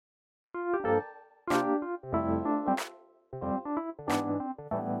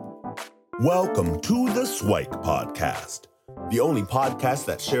Welcome to the Swike Podcast, the only podcast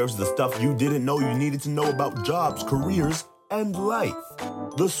that shares the stuff you didn't know you needed to know about jobs, careers, and life.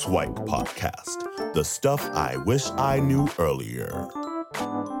 The Swike Podcast, the stuff I wish I knew earlier.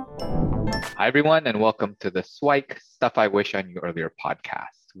 Hi, everyone, and welcome to the Swike Stuff I Wish I Knew Earlier podcast.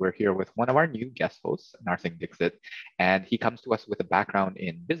 We're here with one of our new guest hosts, Narsingh Dixit, and he comes to us with a background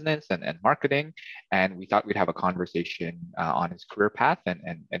in business and marketing, and we thought we'd have a conversation on his career path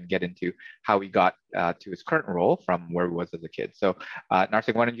and get into how he got to his current role from where he was as a kid. So,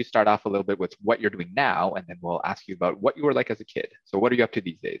 Narsingh, why don't you start off a little bit with what you're doing now, and then we'll ask you about what you were like as a kid. So what are you up to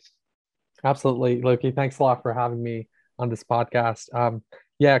these days? Absolutely, Loki. Thanks a lot for having me on this podcast.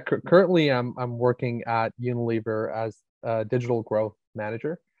 Currently I'm working at Unilever as a digital growth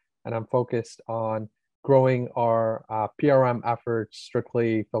manager, and I'm focused on growing our PRM efforts,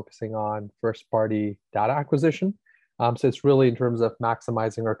 strictly focusing on first-party data acquisition. So it's really in terms of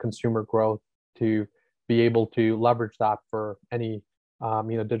maximizing our consumer growth to be able to leverage that for any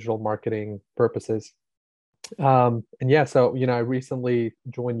digital marketing purposes. I recently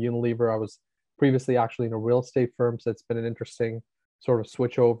joined Unilever. I was previously actually in a real estate firm, so it's been an interesting sort of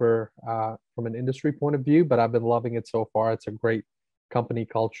switch over from an industry point of view, but I've been loving it so far. It's a great company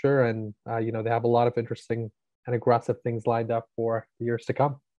culture, and they have a lot of interesting and aggressive things lined up for the years to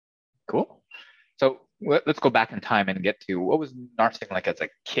come. Cool. So let's go back in time and get to what was Narsingh like as a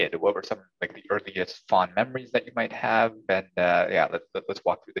kid? What were some like the earliest fond memories that you might have? And let's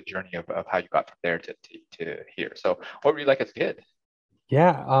walk through the journey of how you got from there to here. So what were you like as a kid?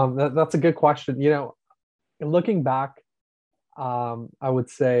 That's a good question. Looking back, I would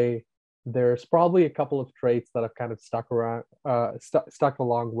say there's probably a couple of traits that have kind of stuck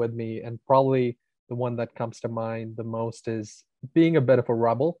along with me, and probably the one that comes to mind the most is being a bit of a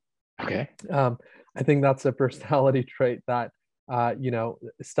rebel. Okay. I think that's a personality trait that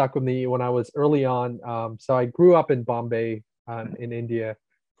stuck with me when I was early on. So I grew up in Bombay, in India,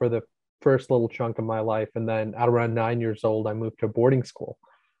 for the first little chunk of my life, and then at around 9 years old, I moved to boarding school,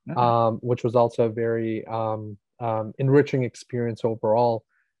 which was also a very enriching experience overall.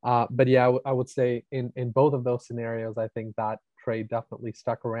 I would say in both of those scenarios, I think that trait definitely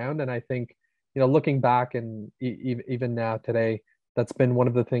stuck around. And I think, looking back and even now today, that's been one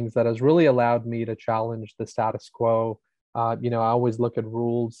of the things that has really allowed me to challenge the status quo. I always look at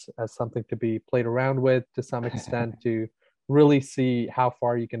rules as something to be played around with to some extent to really see how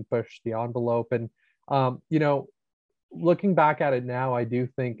far you can push the envelope. And, looking back at it now, I do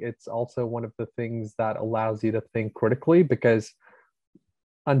think it's also one of the things that allows you to think critically, because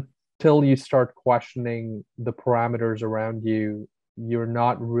until you start questioning the parameters around you, you're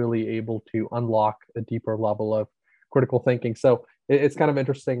not really able to unlock a deeper level of critical thinking. So it's kind of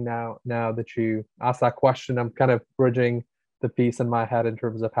interesting now that you asked that question. I'm kind of bridging the piece in my head in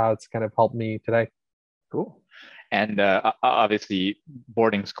terms of how it's kind of helped me today. Cool. And obviously,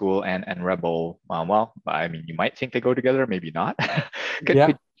 boarding school and Rebel, you might think they go together, maybe not.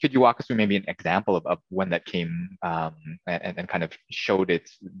 Could you walk us through maybe an example of when that came and kind of showed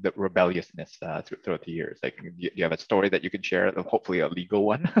the rebelliousness throughout the years? Like, do you have a story that you could share, hopefully a legal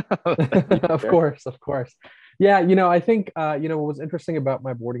one? Of course. Yeah, I think what was interesting about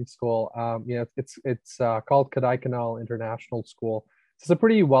my boarding school, it's called Kodaikanal International School. It's a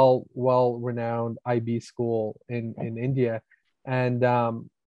pretty well-renowned IB school in India, and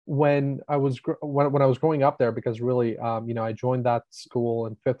when I was growing up there, because really, I joined that school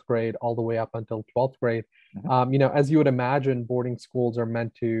in 5th grade all the way up until 12th grade. As you would imagine, boarding schools are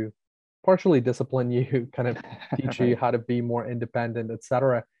meant to partially discipline you, kind of teach you how to be more independent,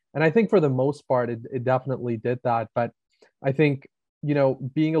 etc. And I think for the most part, it definitely did that. But I think,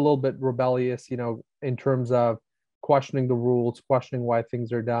 being a little bit rebellious, in terms of questioning the rules, questioning why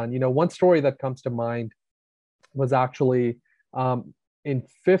things are done. One story that comes to mind was actually in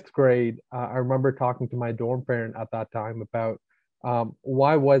 5th grade. I remember talking to my dorm parent at that time about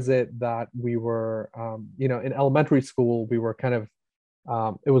why was it that we were, in elementary school, we were kind of,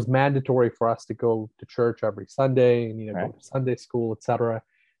 it was mandatory for us to go to church every Sunday and, go to Sunday school, etc.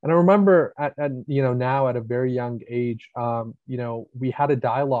 And I remember now at a very young age, we had a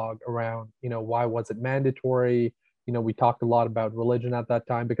dialogue around, why was it mandatory? We talked a lot about religion at that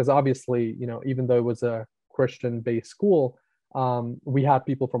time, because obviously, even though it was a Christian-based school, we had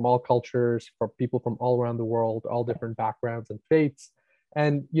people from all cultures, from people from all around the world, all different backgrounds and faiths.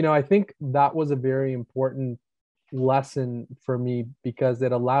 And, I think that was a very important lesson for me, because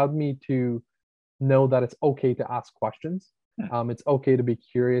it allowed me to know that it's okay to ask questions. It's okay to be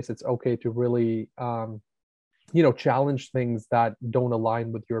curious. It's okay to really, challenge things that don't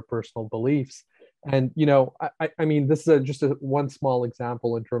align with your personal beliefs. And I mean, this is just one small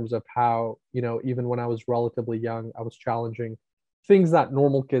example in terms of how, even when I was relatively young, I was challenging things that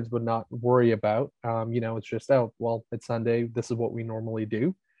normal kids would not worry about. It's just, oh well, it's Sunday, this is what we normally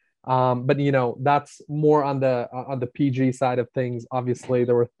do. But that's more on the PG side of things. Obviously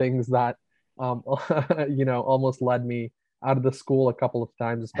there were things that almost led me out of the school a couple of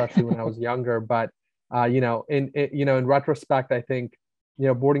times, especially when I was younger. But in retrospect, I think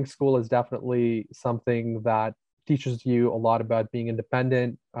boarding school is definitely something that teaches you a lot about being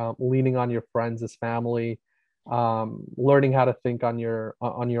independent, leaning on your friends as family, learning how to think on your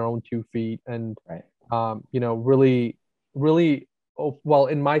own 2 feet, and Right. really, really, well,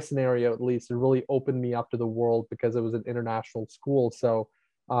 in my scenario at least, it really opened me up to the world because it was an international school. So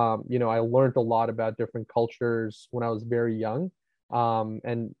I learned a lot about different cultures when I was very young,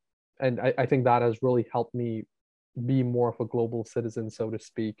 and I think that has really helped me be more of a global citizen, so to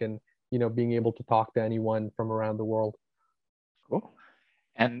speak, and being able to talk to anyone from around the world. Cool.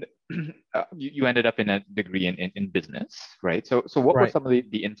 And you ended up in a degree in business, right? So what were Right. some of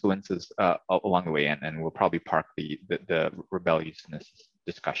the influences along the way? And we'll probably park the rebelliousness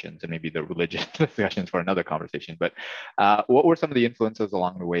discussions and maybe the religious discussions for another conversation. But what were some of the influences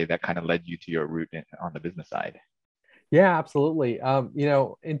along the way that kind of led you to your route on the business side? Yeah, absolutely.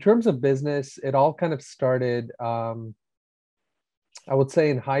 In terms of business, it all kind of started, I would say,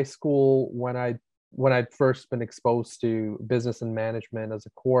 in high school when I'd first been exposed to business and management as a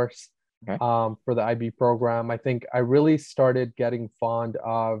course, Okay. for the IB program. I think I really started getting fond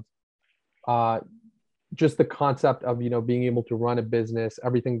of uh, just the concept of being able to run a business,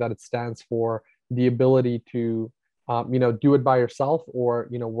 everything that it stands for, the ability to do it by yourself or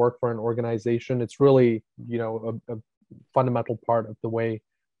work for an organization. It's really a fundamental part of the way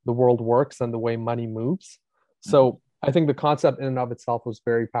the world works and the way money moves. Mhm. So I think the concept in and of itself was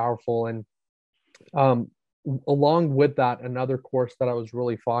very powerful. And um, along with that, another course that I was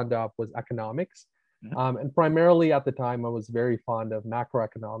really fond of was economics. Mhm. And primarily at the time, I was very fond of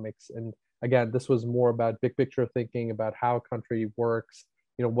macroeconomics. And again, this was more about big picture thinking about how a country works,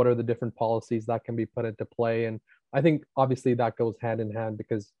 what are the different policies that can be put into play. And I think obviously that goes hand in hand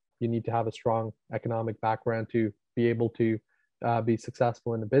because you need to have a strong economic background to be able to be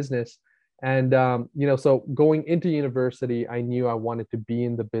successful in the business. And, so going into university, I knew I wanted to be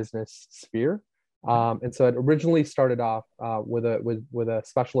in the business sphere. Mhm. And so it originally started off with a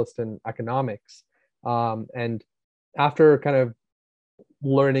specialist in economics. And after kind of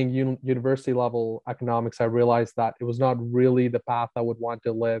learning university level economics, I realized that it was not really the path I would want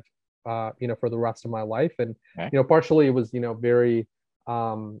to live, for the rest of my life. And Okay. partially it was very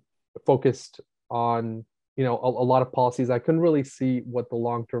um, focused on a lot of policies. I couldn't really see what the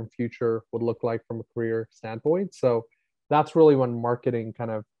long term future would look like from a career standpoint. So that's really when marketing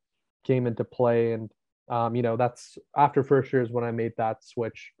kind of came into play, and that's after first years when I made that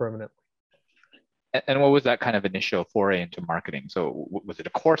switch permanently. And what was that kind of initial foray into marketing? So was it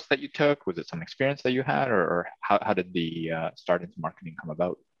a course that you took? Was it some experience that you had, or how did the start into marketing come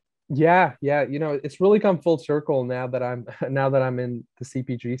about? Yeah, it's really come full circle now that I'm now that I'm in the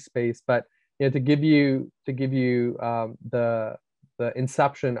CPG space. But to give you the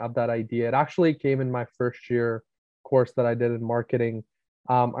inception of that idea, it actually came in my first year course that I did in marketing.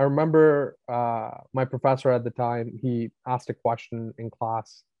 I remember my professor at the time, he asked a question in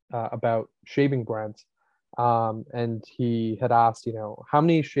class about shaving brands. And he had asked, how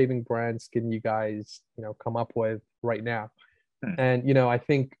many shaving brands can you guys, come up with right now? Hmm. And I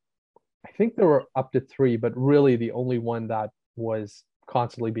think there were up to three, but really the only one that was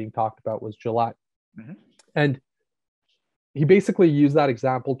constantly being talked about was Gillette. Mhm. And he basically used that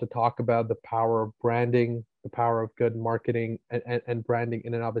example to talk about the power of branding, the power of good marketing, and branding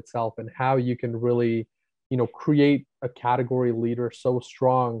in and of itself, and how you can really, create a category leader so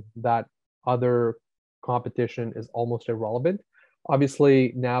strong that other competition is almost irrelevant.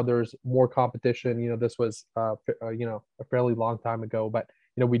 Obviously, now there's more competition. This was, a fairly long time ago, but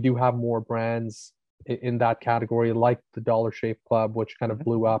we do have more brands in that category, like the Dollar Shave Club, which kind of Mhm.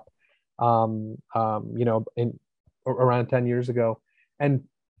 blew up, in around 10 years ago. And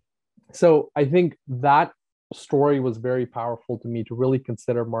so I think that story was very powerful to me to really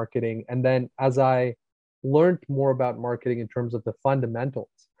consider marketing. And then as I learned more about marketing in terms of the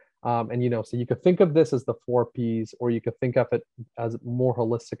fundamentals, and so you could think of this as the 4 Ps, or you could think of it as more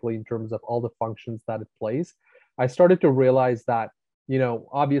holistically in terms of all the functions that it plays. I started to realize that,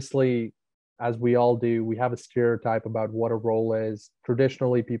 obviously, as we all do, we have a stereotype about what a role is.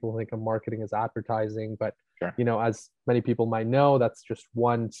 Traditionally, people think of marketing as advertising, but Sure. as many people might know, that's just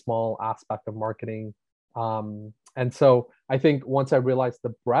one small aspect of marketing. And so I think once I realized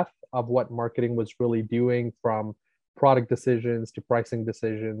the breadth of what marketing was really doing, from product decisions to pricing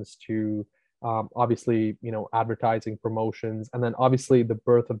decisions to obviously, advertising, promotions, and then obviously the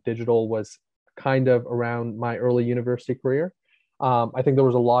birth of digital was kind of around my early university career. I think there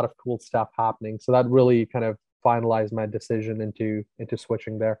was a lot of cool stuff happening, so that really kind of finalized my decision into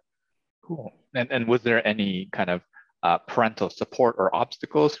switching there. Cool. And was there any kind of parental support or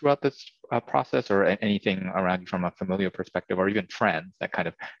obstacles throughout this process, or anything around you from a familiar perspective, or even friends that kind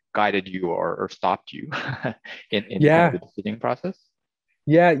of guided you or stopped you in kind of the decision process?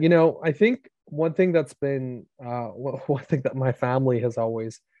 Yeah, I think one thing that's been one thing that my family has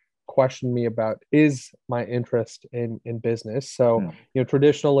always questioned me about is my interest in business. So,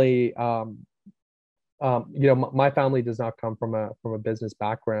 traditionally, my family does not come from a business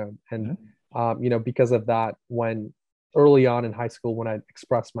background, and because of that, when early on in high school, when I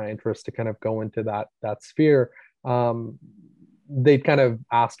expressed my interest to kind of go into that sphere, they kind of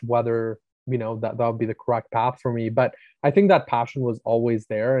asked whether that would be the correct path for me. But I think that passion was always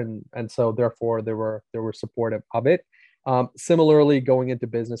there, and so therefore they were supportive of it. Similarly, going into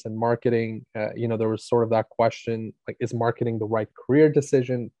business and marketing, there was sort of that question, like, is marketing the right career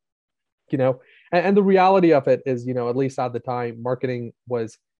decision? And the reality of it is, at least at the time, marketing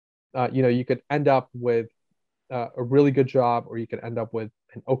was, you could end up with a really good job, or you could end up with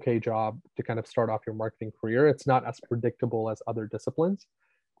an okay job to kind of start off your marketing career. It's not as predictable as other disciplines.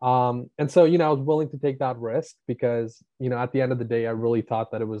 And so, I was willing to take that risk because, at the end of the day, I really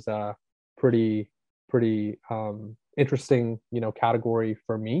thought that it was a pretty interesting, category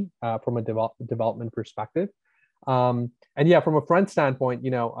for me from a development perspective. And yeah, from a friend standpoint,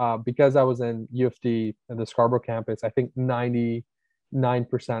 because I was in U of T in the Scarborough campus, I think 99%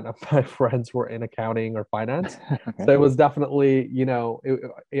 of my friends were in accounting or finance. Okay. So it was definitely,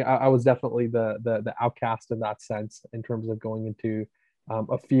 I was definitely the outcast in that sense, in terms of going into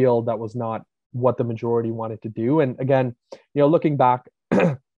a field that was not what the majority wanted to do. And again, looking back,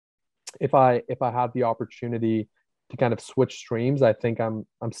 if I had the opportunity to kind of switch streams, I think I'm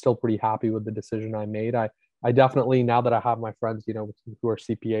still pretty happy with the decision I made. I definitely, now that I have my friends, who are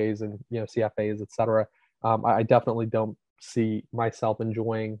CPAs and, CFAs, et cetera, I definitely don't see myself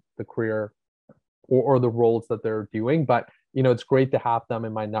enjoying the career or the roles that they're doing. But, it's great to have them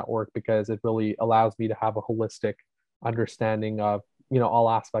in my network because it really allows me to have a holistic understanding of, all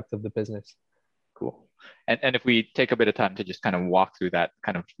aspects of the business. Cool. And if we take a bit of time to just kind of walk through that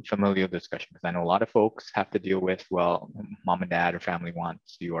kind of familial discussion, because I know a lot of folks have to deal with, well, mom and dad or family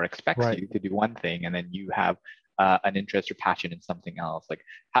wants you or expects you to do one thing, and then you have an interest or passion in something else. Like,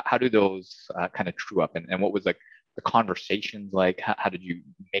 how do those kind of true up? And what was like the conversations like? How did you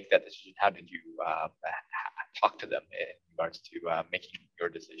make that decision? How did you talk to them in regards to making your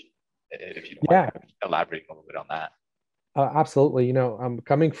decision? If you don't mind elaborating a little bit on that. Absolutely. I'm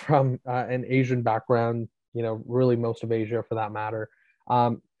coming from an Asian background, really most of Asia for that matter.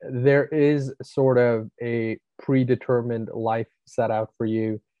 There is sort of a predetermined life set out for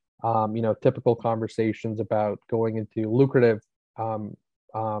you. Typical conversations about going into lucrative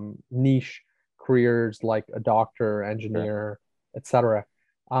niche careers like a doctor, engineer, etc.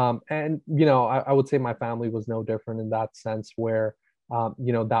 And, I would say my family was no different in that sense, where,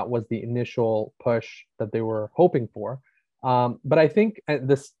 that was the initial push that they were hoping for. But I think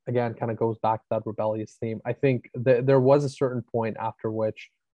this, again, kind of goes back to that rebellious theme. I think there was a certain point after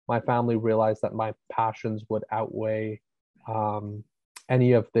which my family realized that my passions would outweigh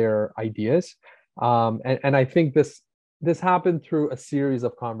any of their ideas. And I think this happened through a series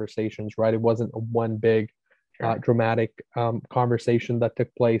of conversations, right? It wasn't one big dramatic conversation that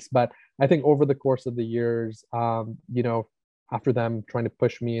took place. But I think over the course of the years, after them trying to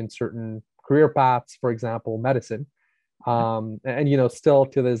push me in certain career paths, for example, medicine, and still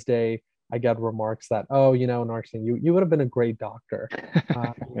to this day, I get remarks that, oh, Narsingh, you would have been a great doctor.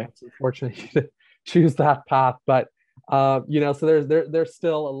 It's unfortunate you to choose that path, but so there's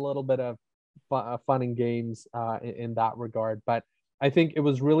still a little bit of fun and games in that regard. But I think it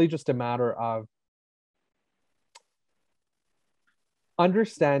was really just a matter of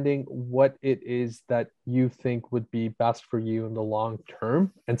understanding what it is that you think would be best for you in the long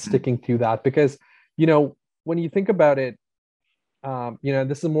term and sticking to that. Because, when you think about it,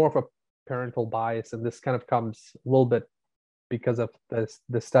 this is more of a parental bias, and this kind of comes a little bit because of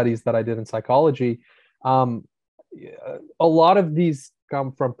the studies that I did in psychology. A lot of these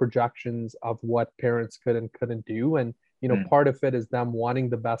come from projections of what parents could and couldn't do. And, part of it is them wanting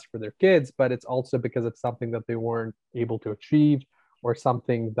the best for their kids, but it's also because it's something that they weren't able to achieve, or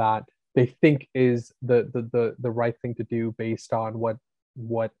something that they think is the right thing to do based on what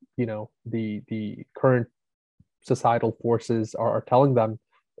the current societal forces are telling them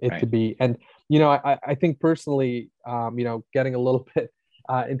it to Right. be. And I think personally, getting a little bit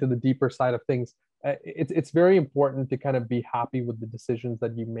into the deeper side of things, it's very important to kind of be happy with the decisions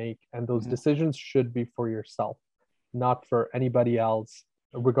that you make, and those Mhm. decisions should be for yourself, not for anybody else,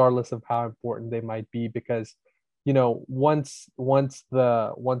 regardless of how important they might be. Because once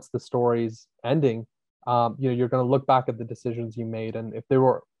the story's ending, you're going to look back at the decisions you made, and if they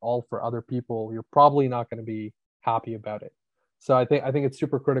were all for other people, you're probably not going to be happy about it. So I think it's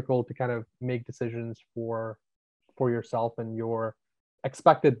super critical to kind of make decisions for yourself and your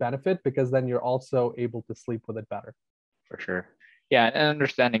expected benefit, because then you're also able to sleep with it better. For sure. Yeah, and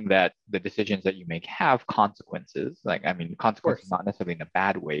understanding that the decisions that you make have consequences. Like, I mean, Of consequences course. not necessarily in a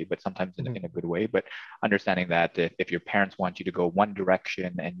bad way, but sometimes Mhm. in a good way. But understanding that if your parents want you to go one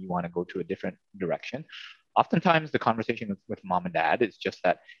direction and you want to go to a different direction, oftentimes the conversation with mom and dad is just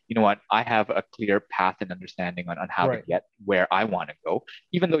that, you know what, I have a clear path and understanding on how to Right. get where I want to go,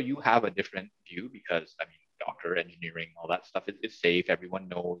 even though you have a different view, because I mean, doctor, engineering, all that stuff is safe. Everyone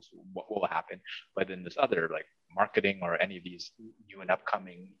knows what will happen. But in this other, like marketing or any of these new and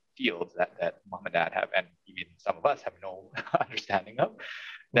upcoming fields that mom and dad have, and even some of us have no understanding of,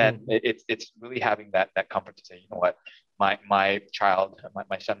 then Mhm. it's really having that comfort to say, you know what, my child,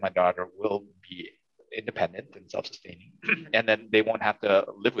 my son, my daughter will be independent and self-sustaining, and then they won't have to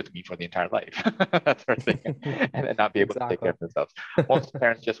live with me for the entire life, that sort of thing, and then not be able to take care Exactly. of themselves. Most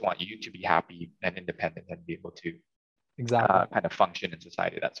parents just want you to be happy and independent and be able to Exactly. kind of function in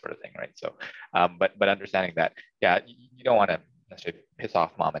society, that sort of thing, right? So, but understanding that, yeah, you don't want to necessarily piss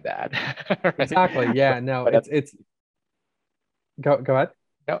off mom and dad, right? Exactly. Yeah. No, But it's go ahead.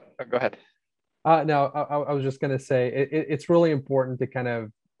 no, go ahead. No, I was just gonna say it's really important to kind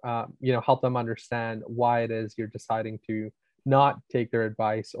of help them understand why it is you're deciding to not take their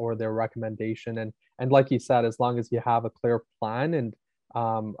advice or their recommendation. And like you said, as long as you have a clear plan and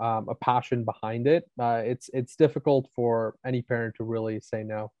a passion behind it, it's difficult for any parent to really say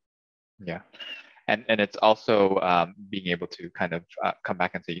no. Yeah. And it's also being able to kind of come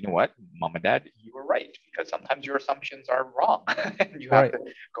back and say, you know what, mom and dad, you were right, because sometimes your assumptions are wrong, and you have Right. to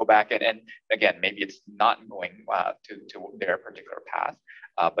go back and again, maybe it's not going to their particular path,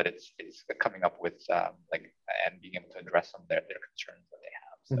 but it's coming up with like, and being able to address some of their concerns that they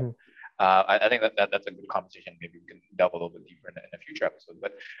have. So Mhm. I think that's a good conversation. Maybe we can delve a little bit deeper in a future episode.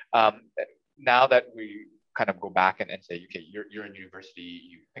 But now that we kind of go back and say, okay, you're in university,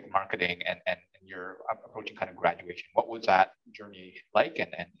 you pick marketing, and you're approaching kind of graduation. What was that journey like,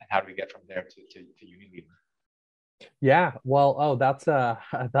 and how do we get from there to Unilever? Yeah, well, that's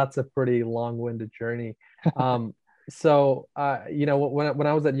a pretty long-winded journey. So when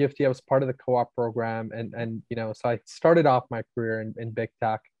I was at U of T, I was part of the co-op program, and so I started off my career in big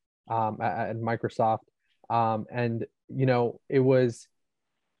tech at Microsoft, and it was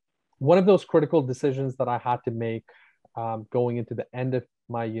one of those critical decisions that I had to make going into the end of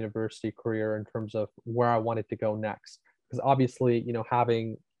my university career in terms of where I wanted to go next. Because obviously,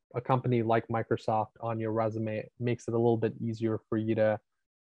 having a company like Microsoft on your resume makes it a little bit easier for you to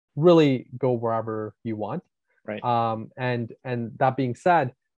really go wherever you want. Right. And that being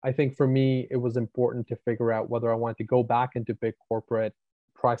said, I think for me it was important to figure out whether I wanted to go back into big corporate,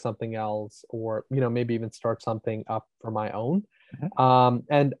 try something else, or maybe even start something up for my own. Mhm.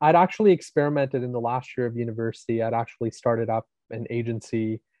 And I'd actually experimented in the last year of university. I'd actually started up an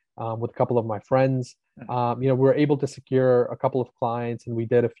agency with a couple of my friends. We were able to secure a couple of clients and we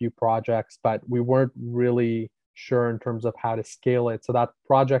did a few projects, but we weren't really sure in terms of how to scale it. So that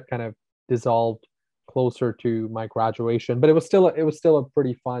project kind of dissolved closer to my graduation, but it was still a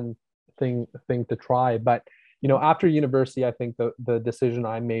pretty fun thing to try. But Mhm. after university, I think the decision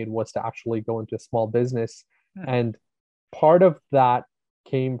I made was to actually go into a small business, Mhm. and part of that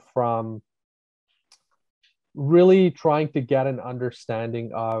came from really trying to get an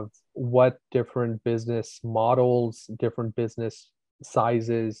understanding of what different business models, different business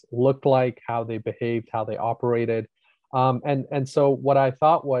sizes looked like, how they behaved, how they operated. And so what I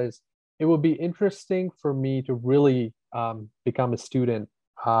thought was it would be interesting for me to really become a student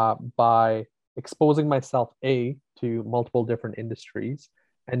by exposing myself, A, to multiple different industries,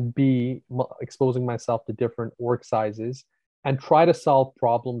 and B, exposing myself to different org sizes and try to solve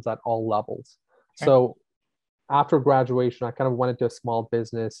problems at all levels. Okay. So after graduation, I kind of went into a small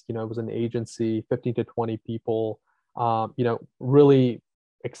business. It was an agency, 15 to 20 people. Really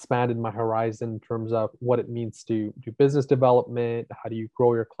expanded my horizon in terms of what it means to do business development. How do you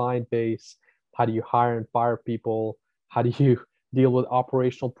grow your client base? How do you hire and fire people? How do you deal with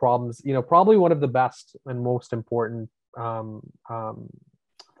operational problems? Probably one of the best and most important um, um,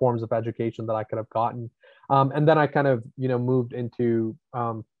 forms of education that I could have gotten. And then I kind of, moved into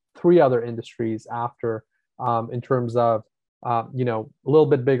three other industries after, in terms of, a little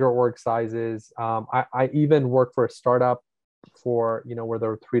bit bigger org sizes. I even worked for a startup for, where there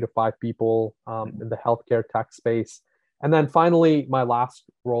were 3 to 5 people in the healthcare tech space. And then finally, my last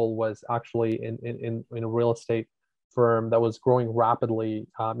role was actually in a real estate firm that was growing rapidly,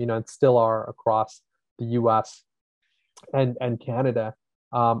 and still are across the US and Canada.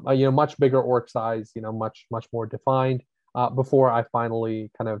 Much bigger org size, much more defined, before I finally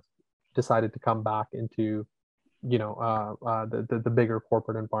kind of decided to come back into, the bigger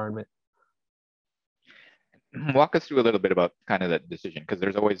corporate environment. Walk us through a little bit about kind of that decision, because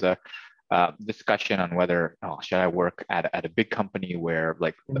there's always a discussion on whether should I work at a big company where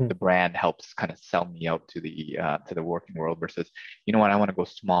like the brand helps kind of sell me out to the working world versus, you know what, I want to go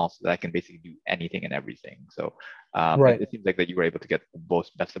small so that I can basically do anything and everything. So it seems like that you were able to get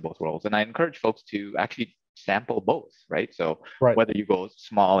best of both worlds, and I encourage folks to actually sample both, right? So whether you go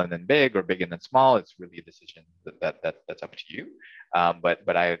small and then big or big and then small, it's really a decision that's up to you.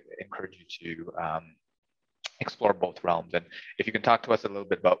 But I encourage you to explore both realms. And if you can talk to us a little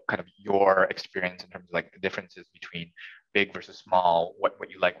bit about kind of your experience in terms of like the differences between big versus small, what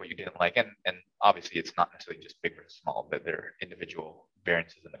you like, what you didn't like. And obviously it's not necessarily just big versus small, but there are individual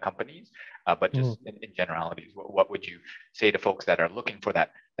variances in the companies. But just in generalities, what would you say to folks that are looking for that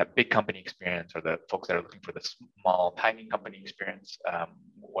big company experience, or the folks that are looking for the small, tiny company experience?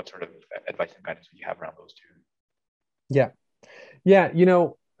 What sort of advice and guidance would you have around those two? Yeah,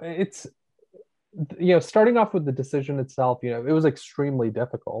 it's, starting off with the decision itself, it was extremely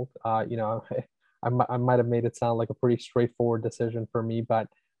difficult. I might have made it sound like a pretty straightforward decision for me, but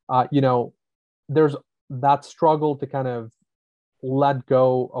there's that struggle to kind of let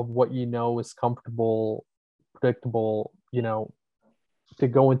go of what is comfortable, predictable, to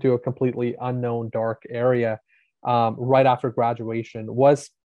go into a completely unknown dark area right after graduation was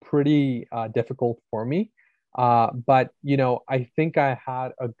pretty difficult for me. But I think I had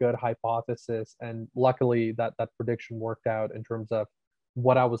a good hypothesis, and luckily that prediction worked out in terms of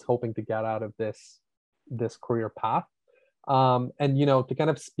what I was hoping to get out of this career path. And to kind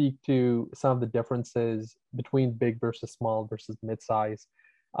of speak to some of the differences between big versus small versus mid-size,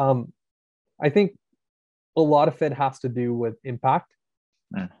 I think a lot of it has to do with impact.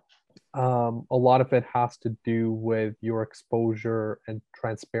 A lot of it has to do with your exposure and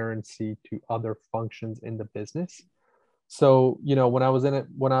transparency to other functions in the business. So, when I was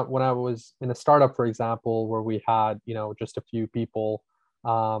in a startup, for example, where we had, just a few people,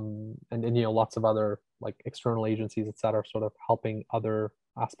 and lots of other like external agencies, et cetera, sort of helping other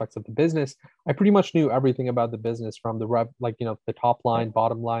aspects of the business, I pretty much knew everything about the business, from the the top line,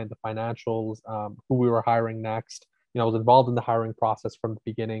 bottom line, the financials, who we were hiring next. I was involved in the hiring process from the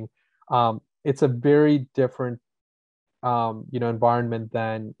beginning. It's a very different, environment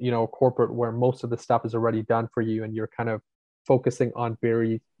than, corporate, where most of the stuff is already done for you and you're kind of focusing on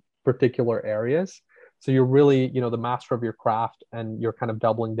very particular areas. So you're really, the master of your craft, and you're kind of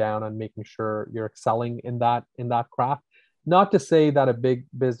doubling down on making sure you're excelling in that craft. Not to say that a big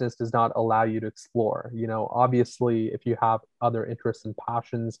business does not allow you to explore. Obviously, if you have other interests and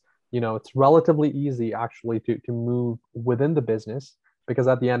passions, it's relatively easy actually to move within the business, because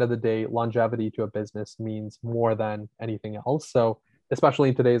at the end of the day, longevity to a business means more than anything else. So especially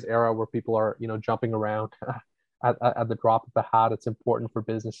in today's era where people are, jumping around at the drop of a hat, it's important for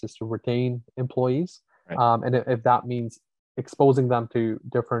businesses to retain employees. And if that means exposing them to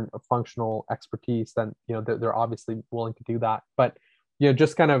different functional expertise, then, they're obviously willing to do that. But,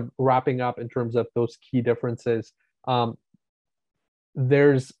 just kind of wrapping up in terms of those key differences,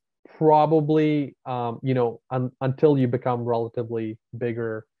 there's probably, until you become relatively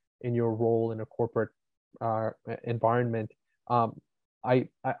bigger in your role in a corporate environment, I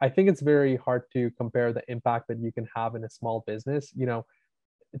think it's very hard to compare the impact that you can have in a small business.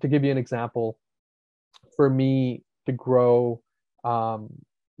 To give you an example, for me to grow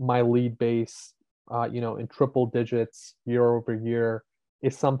my lead base, in triple digits year over year,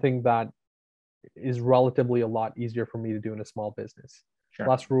 is something that is relatively a lot easier for me to do in a small business. Sure.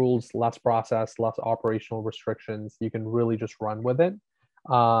 Less rules, less process, less operational restrictions. You can really just run with it.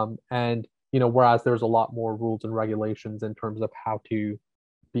 And whereas there's a lot more rules and regulations in terms of how to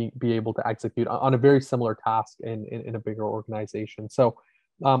be able to execute on a very similar task in a bigger organization. So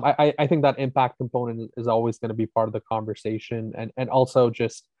I think that impact component is always going to be part of the conversation, and also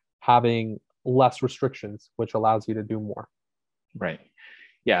just having less restrictions, which allows you to do more. Right.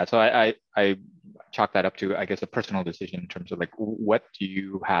 Yeah. So I chalk that up to, I guess, a personal decision in terms of like what do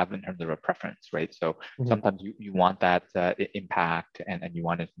you have in terms of a preference, right? So sometimes you want that impact, and you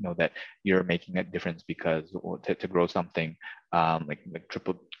want to know that you're making a difference because to grow something like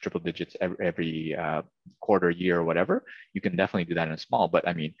triple digits every quarter, year, or whatever, you can definitely do that in a small. But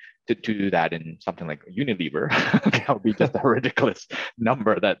I mean, to do that in something like Unilever, that would be just a ridiculous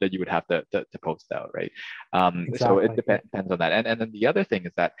number that you would have to post out, right? So it depends on that. And then the other thing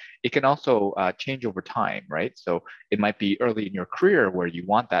is that it can also change over time, right? So it might be early in your career where you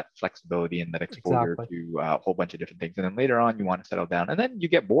want that flexibility and that exposure to a whole bunch of different things. And then later on, you want to settle down, and then you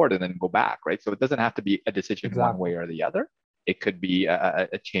get bored and then go back, right? So it doesn't have to be a decision one way or the other. It could be a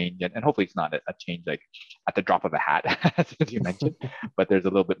change, and hopefully it's not a change like at the drop of a hat, as you mentioned, but there's a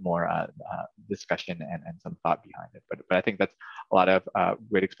little bit more discussion and some thought behind it. But I think that's a lot of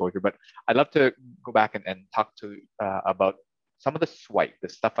great exposure. But I'd love to go back and talk to about some of the swipe, the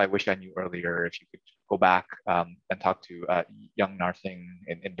stuff I wish I knew earlier. If you could go back and talk to young Narsingh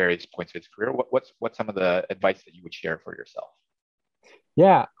in various points of his career, what's some of the advice that you would share for yourself?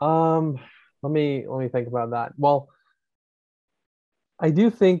 Yeah, let me think about that. Well, I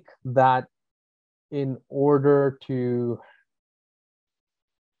do think that in order to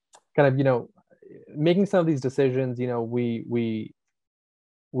kind of, making some of these decisions, we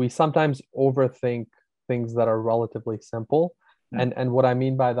sometimes overthink things that are relatively simple. And what I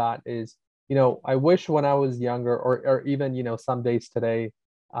mean by that is, I wish when I was younger, or even, some days today,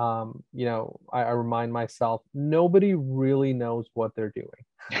 I remind myself, nobody really knows what they're doing.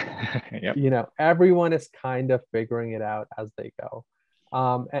 Yep. Everyone is kind of figuring it out as they go.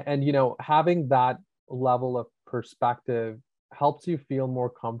 And having that level of perspective helps you feel more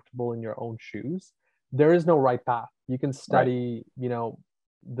comfortable in your own shoes. There is no right path. You can study,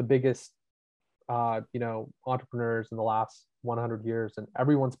 the biggest, entrepreneurs in the last 100 years, and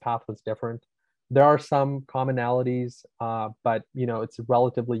everyone's path was different. There are some commonalities, but it's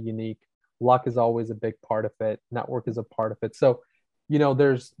relatively unique. Luck is always a big part of it. Network is a part of it. So,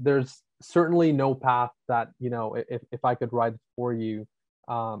 there's certainly no path that, if I could write it for you,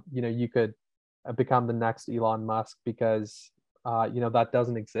 you could become the next Elon Musk, because that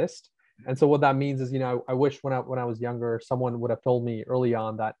doesn't exist. And so what that means is, I wish when I was younger, someone would have told me early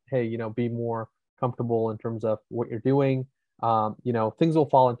on that, hey, be more comfortable in terms of what you're doing. Things will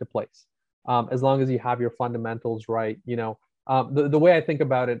fall into place as long as you have your fundamentals right. The way I think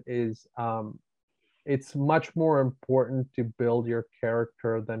about it is, it's much more important to build your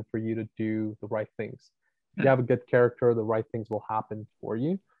character than for you to do the right things. If you have a good character, the right things will happen for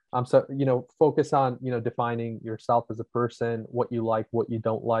you. So, focus on, defining yourself as a person, what you like, what you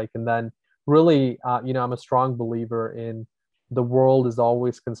don't like. And then really, I'm a strong believer in the world is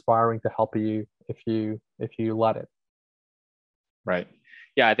always conspiring to help you if you let it. Right.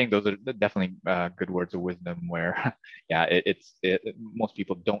 Yeah, I think those are definitely good words of wisdom where, most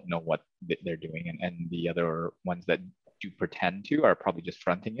people don't know what they're doing. And the other ones that do pretend to are probably just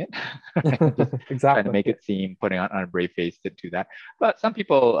fronting it. Exactly. Trying to make it seem, putting on a brave face to do that. But some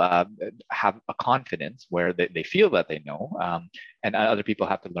people have a confidence where they feel that they know, and other people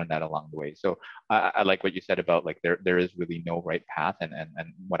have to learn that along the way. So I like what you said about like there is really no right path. And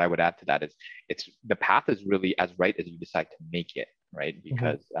what I would add to that is the path is really as right as you decide to make it, right?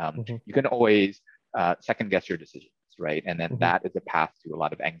 Because you can always second guess your decisions, right? And then that is a path to a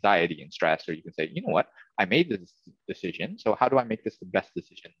lot of anxiety and stress. Or you can say, you know what, I made this decision, so how do I make this the best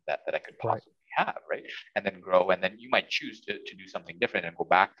decision that I could possibly have, right? And then grow. And then you might choose to do something different and go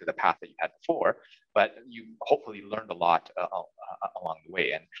back to the path that you had before, but you hopefully learned a lot along the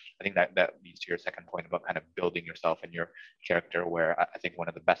way. And I think that leads to your second point about kind of building yourself and your character, where I think one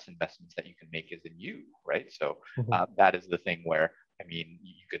of the best investments that you can make is in you, right? So that is the thing where, I mean,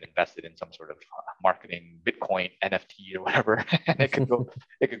 you could invest it in some sort of marketing, Bitcoin, NFT, or whatever, and it could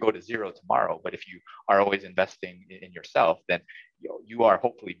go to zero tomorrow. But if you are always investing in yourself, then you are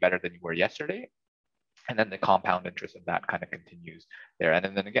hopefully better than you were yesterday. And then the compound interest of that kind of continues there.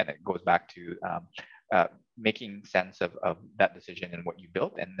 And then again, it goes back to making sense of that decision and what you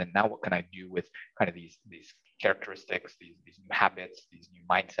built. And then now what can I do with kind of these characteristics, these new habits, these new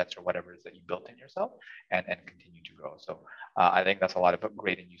mindsets, or whatever it is that you built in yourself, and continue to grow. So I think that's a lot of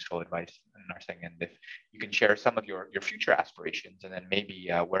great and useful advice, Narsingh. And if you can share some of your future aspirations, and then maybe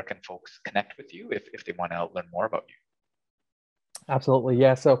where can folks connect with you if they want to learn more about you? Absolutely.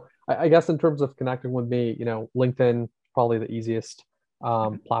 Yeah. So I guess in terms of connecting with me, LinkedIn, probably the easiest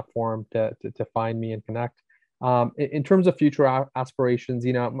platform to find me and connect. In terms of future aspirations,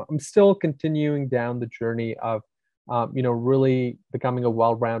 I'm still continuing down the journey of, really becoming a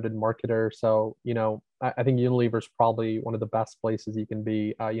well-rounded marketer. So, I think Unilever is probably one of the best places you can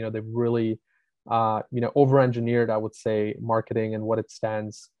be. They've really over-engineered, I would say, marketing and what it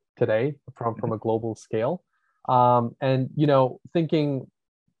stands today from a global scale. And thinking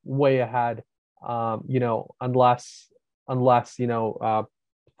way ahead, unless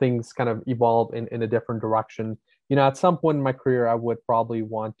things kind of evolve in a different direction. At some point in my career, I would probably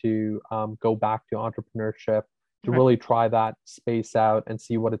want to go back to entrepreneurship to really try that space out and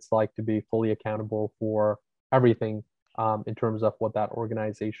see what it's like to be fully accountable for everything in terms of what that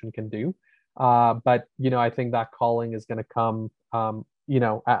organization can do. But I think that calling is going to come,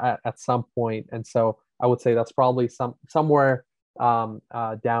 at some point, and so I would say that's probably somewhere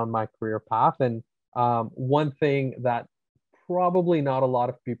down my career path. And one thing that probably not a lot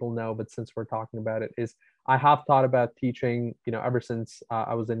of people know, but since we're talking about it, is I have thought about teaching, ever since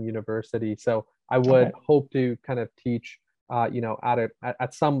I was in university. So I would hope to kind of teach,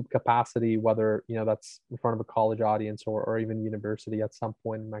 at some capacity, whether, that's in front of a college audience or even university at some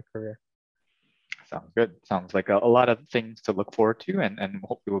point in my career. Sounds good. Sounds like a lot of things to look forward to, and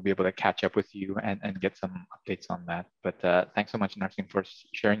hopefully we'll be able to catch up with you and get some updates on that. But thanks so much, Narsingh, for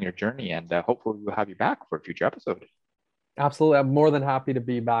sharing your journey, and hopefully we'll have you back for a future episode. Absolutely. I'm more than happy to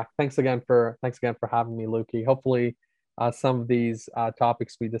be back. Thanks again for having me, Lukey. Hopefully some of these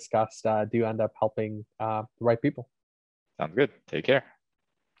topics we discussed do end up helping the right people. Sounds good. Take care.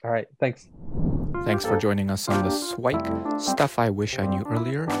 All right. Thanks. Thanks for joining us on the Swike Stuff I Wish I Knew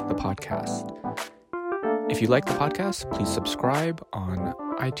Earlier, the podcast. If you like the podcast, please subscribe on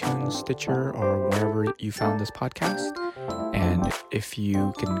iTunes, Stitcher, or wherever you found this podcast. And if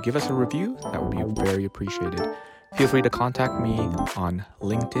you can give us a review, that would be very appreciated. Feel free to contact me on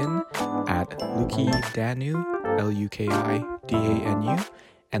LinkedIn at Lukidanu, Lukidanu,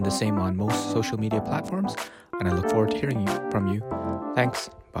 and the same on most social media platforms. And I look forward to hearing from you. Thanks.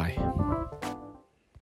 Bye.